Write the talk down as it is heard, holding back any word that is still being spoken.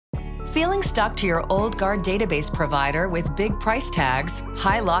Feeling stuck to your old guard database provider with big price tags,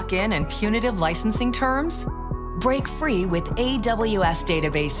 high lock-in, and punitive licensing terms? Break free with AWS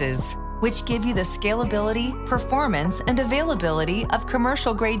databases, which give you the scalability, performance, and availability of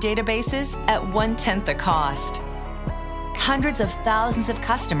commercial-grade databases at 1/10 the cost. Hundreds of thousands of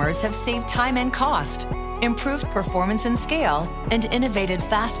customers have saved time and cost, improved performance and scale, and innovated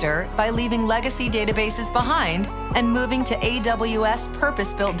faster by leaving legacy databases behind and moving to AWS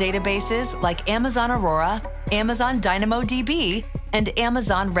purpose-built databases like Amazon Aurora, Amazon DynamoDB, and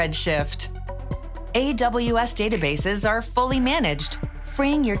Amazon Redshift. AWS databases are fully managed,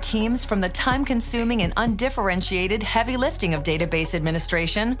 freeing your teams from the time-consuming and undifferentiated heavy lifting of database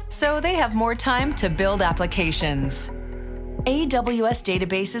administration so they have more time to build applications. AWS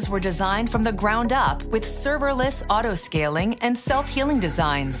databases were designed from the ground up with serverless auto-scaling and self-healing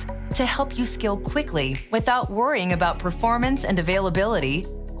designs to help you scale quickly without worrying about performance and availability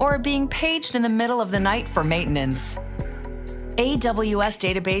or being paged in the middle of the night for maintenance. AWS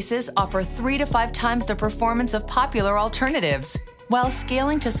databases offer 3 to 5 times the performance of popular alternatives, while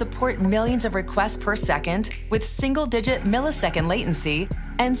scaling to support millions of requests per second with single-digit millisecond latency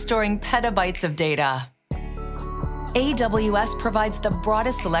and storing petabytes of data. AWS provides the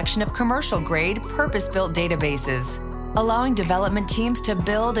broadest selection of commercial-grade, purpose-built databases, allowing development teams to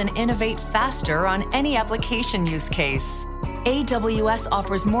build and innovate faster on any application use case. AWS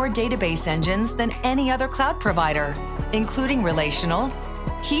offers more database engines than any other cloud provider, including relational,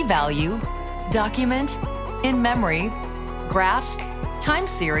 key value, document, in-memory, graph, time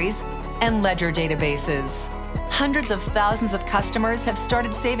series, and ledger databases. Hundreds of thousands of customers have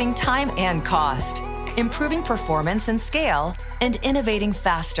started saving time and cost, improving performance and scale, and innovating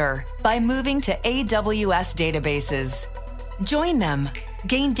faster by moving to AWS databases. Join them.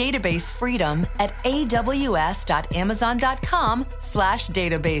 Gain database freedom at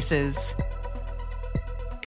aws.amazon.com/databases.